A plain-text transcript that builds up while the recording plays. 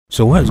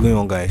So what is going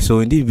on, guys?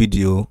 So in this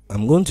video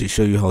I'm going to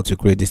show you how to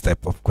create this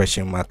type of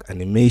question mark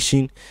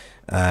animation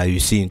you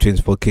see in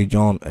 24K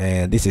John,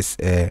 and this is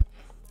a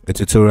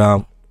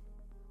tutorial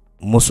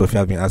most of you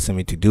have been asking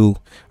me to do.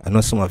 I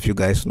know some of you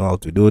guys know how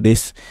to do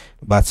this,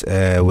 but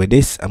with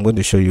this I'm going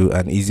to show you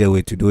an easier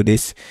way to do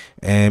this.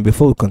 And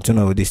before we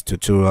continue with this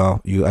tutorial,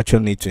 you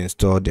actually need to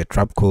install the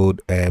trap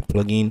code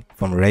plugin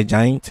from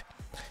RYZEN,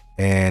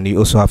 and you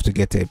also have to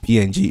get a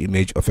PNG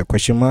image of a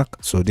question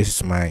mark. So this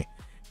is my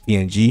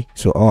PNG,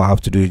 so all I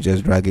have to do is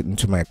just drag it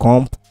into my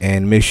comp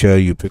and make sure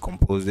you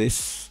pre-compose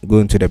this. Go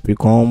into the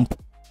pre-comp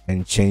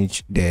and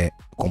change the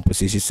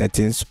composition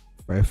settings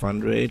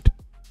 500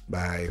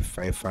 by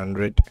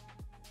 500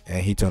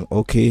 and hit on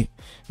OK,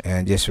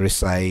 and just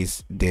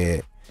resize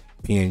the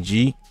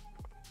PNG.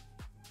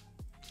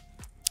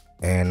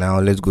 And now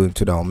let's go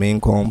into our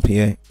main comp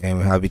here, and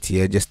we have it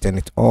here. Just turn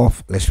it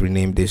off. Let's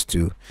rename this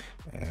to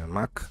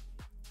Mac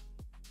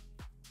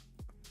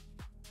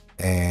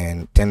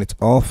and turn it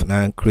off.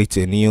 Now create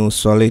a new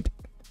solid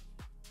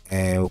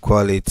and we'll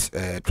call it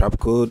trap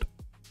code.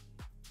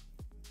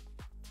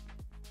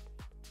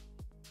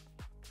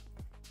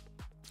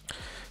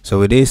 So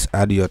with this,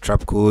 add your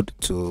trap code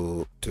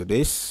to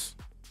this.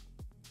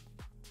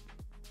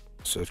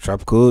 So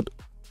trap code.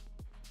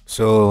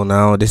 So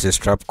now this is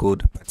trap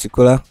code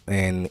particular,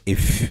 and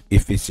if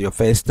it's your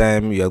first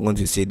time you are going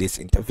to see this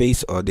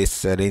interface or this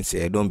settings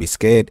here, don't be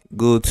scared.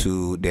 Go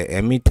to the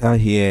emitter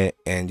here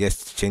and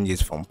just change it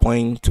from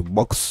point to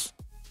box.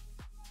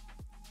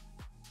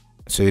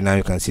 So now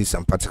you can see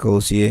some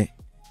particles here.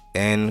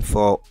 And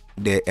for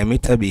the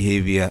emitter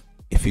behavior,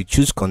 if you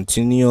choose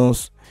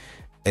continuous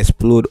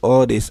explode,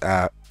 all these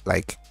are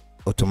like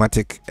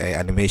automatic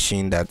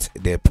animation that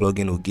the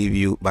plugin will give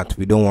you, but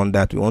we don't want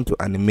that. We want to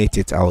animate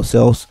it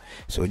ourselves,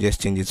 so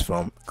just change it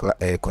from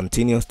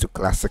continuous to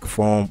classic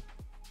form.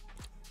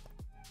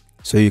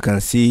 So you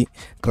can see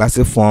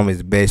classic form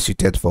is best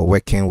suited for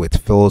working with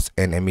fills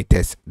and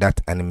emitters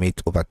that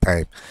animate over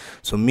time.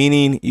 So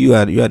meaning you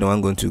are the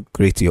one going to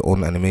create your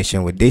own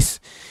animation with this,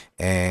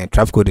 and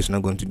trap code is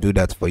not going to do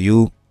that for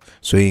you.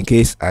 So in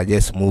case I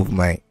just move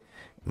my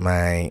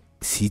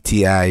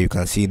CTI, you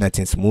can see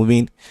nothing's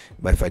moving,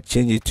 but if I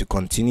change it to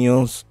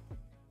continuous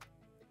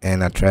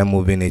and I try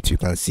moving it, you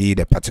can see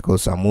the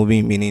particles are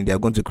moving, meaning they're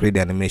going to create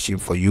the animation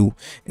for you,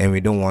 and we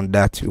don't want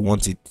that. We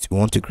want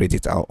to create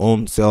it our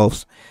own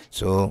selves.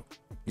 So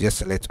just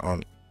select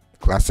on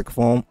classic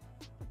form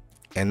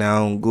and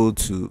now go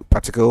to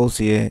particles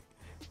here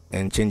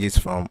and change it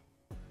from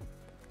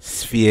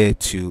sphere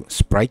to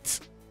sprite.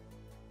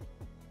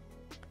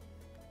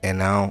 And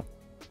now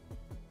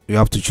you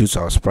have to choose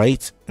our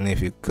sprite, and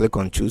if you click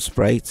on choose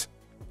sprite,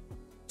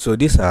 so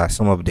these are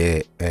some of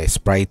the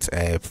sprite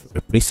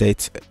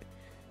presets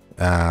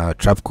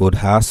trap code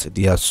has.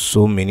 There are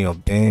so many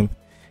of them,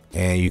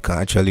 and you can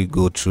actually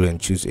go through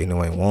and choose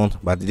anyone you want,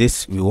 but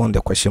this we want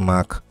the question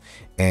mark,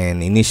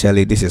 and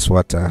initially this is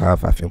what I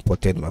have. I've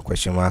imported my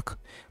question mark,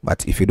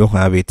 but if you don't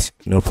have it,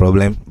 no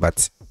problem,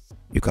 but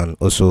you can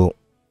also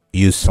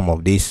use some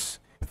of this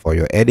for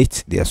your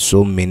edit. There are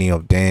so many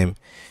of them,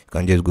 you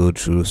can just go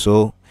through.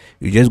 So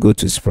you just go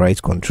to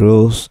sprite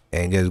controls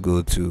and just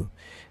go to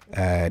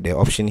the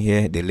option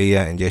here, the layer,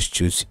 and just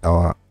choose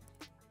our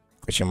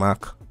question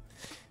mark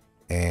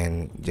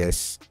and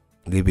just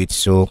leave it.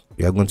 So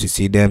you are going to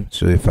see them.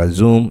 So if I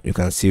zoom, you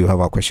can see we have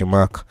our question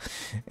mark.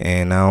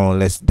 And now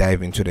let's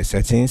dive into the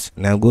settings.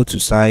 Now go to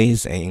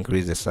size and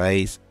increase the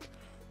size.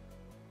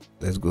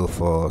 Let's go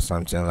for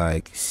something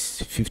like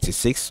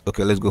 56.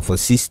 Okay, let's go for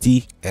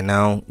 60. And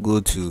now go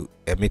to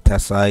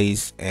emitter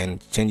size and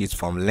change it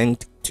from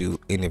length to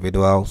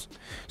individuals,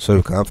 so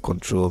you can have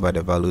control over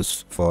the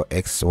values for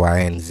X, Y,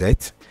 and Z.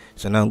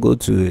 So now go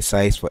to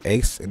size for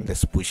X and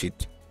let's push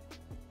it.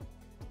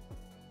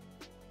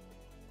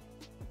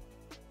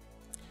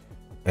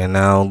 And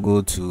now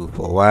go to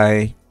for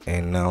Y,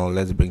 and now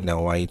let's bring the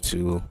Y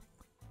to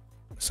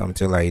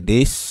something like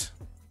this.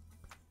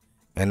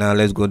 And now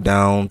let's go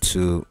down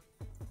to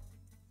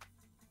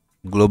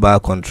global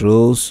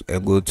controls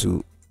and go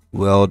to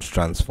world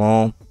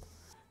transform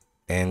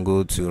and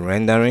go to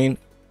rendering,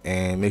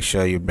 and make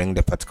sure you bring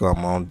the particle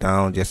amount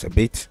down just a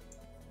bit.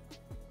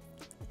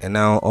 And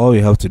now all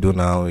you have to do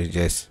now is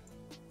just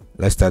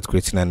let's start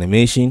creating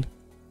animation.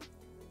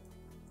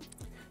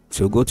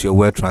 So go to your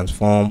world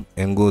transform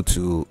and go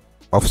to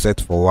offset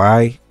for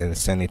Y and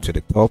send it to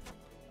the top.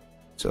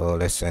 So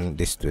let's send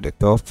this to the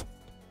top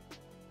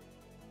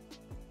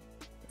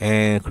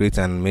and create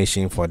an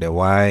animation for the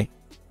Y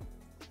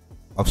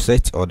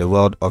offset, or the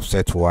world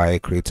offset Y.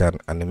 Create an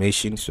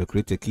animation. So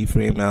create a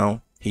keyframe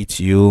now, hit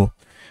U,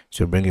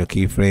 so bring your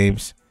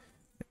keyframes,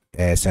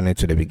 send it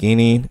to the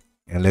beginning,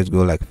 and let's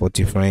go like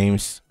 40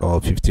 frames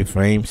or 50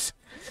 frames.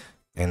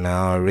 And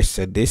now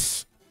reset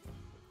this,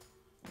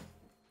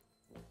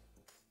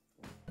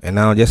 and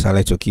now just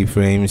select your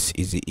keyframes,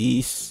 easy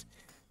ease,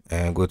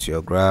 and go to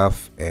your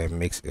graph and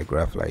mix a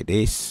graph like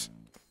this,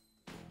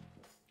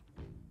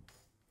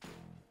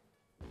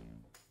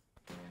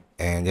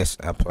 and just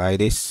apply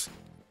this.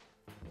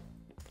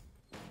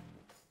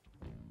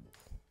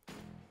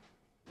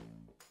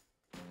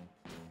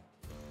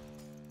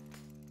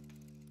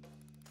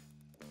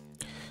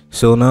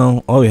 So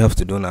now all we have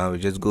to do now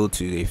is just go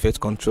to the effect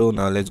control.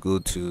 Now let's go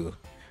to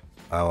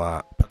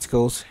our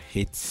particles,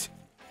 hit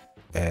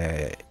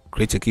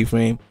create a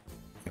keyframe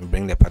and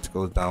bring the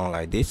particles down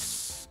like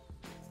this.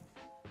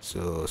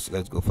 So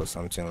let's go for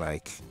something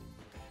like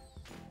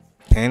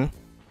 10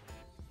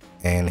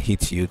 and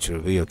hit U to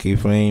reveal your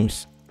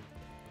keyframes,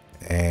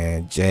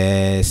 and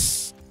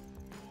just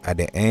at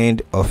the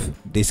end of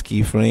these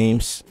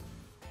keyframes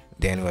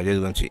then we're just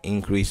going to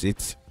increase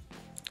it.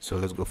 So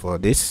let's go for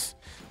this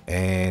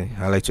and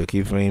highlight your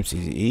keyframes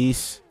as it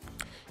is.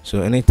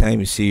 So anytime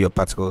you see your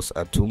particles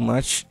are too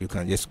much, you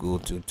can just go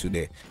to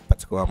the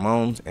particle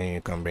amount and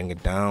you can bring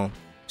it down.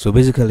 So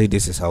basically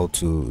this is how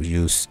to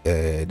use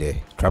the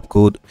trap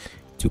code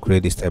to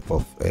create this type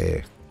of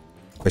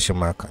question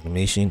mark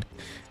animation,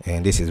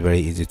 and this is very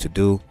easy to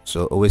do.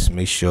 So always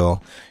make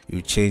sure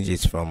you change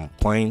it from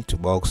point to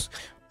box.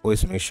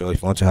 Always make sure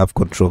if you want to have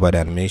control over the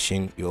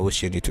animation, you always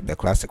change it to the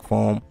classic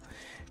form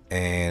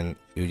and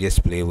you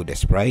just play with the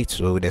sprite.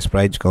 So with the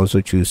sprite you can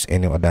also choose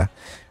any other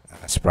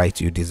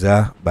sprite you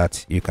desire,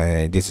 but you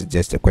can, this is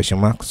just a question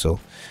mark, so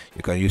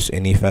you can use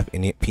any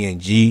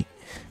PNG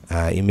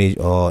image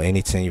or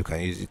anything. You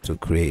can use it to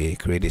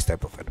create this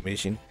type of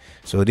animation.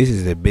 So this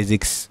is the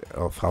basics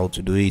of how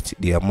to do it.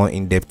 They are more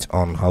in-depth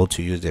on how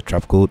to use the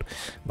trap code,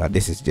 but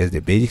this is just the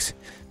basics.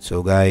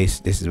 So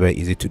guys, this is very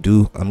easy to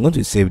do. I'm going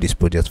to save this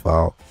project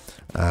file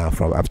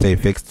from After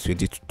Effects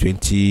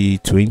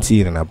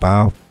 2020 and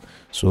above.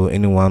 So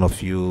any one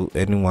of you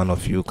can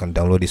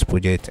download this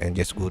project and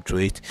just go through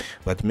it,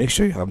 but make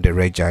sure you have the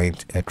Red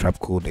Giant trap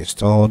code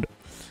installed,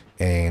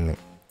 and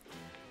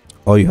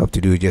all you have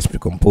to do is just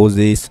recompose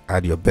this,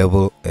 add your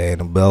bevel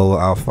and bevel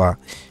alpha,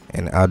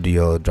 and add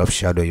your drop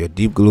shadow, your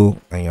deep glue,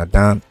 and you're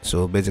done.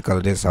 So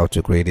basically this is how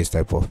to create this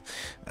type of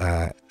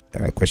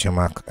question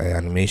mark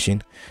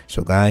animation.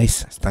 So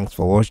guys, thanks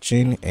for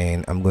watching,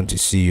 and I'm going to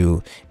see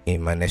you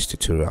in my next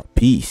tutorial.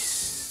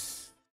 Peace.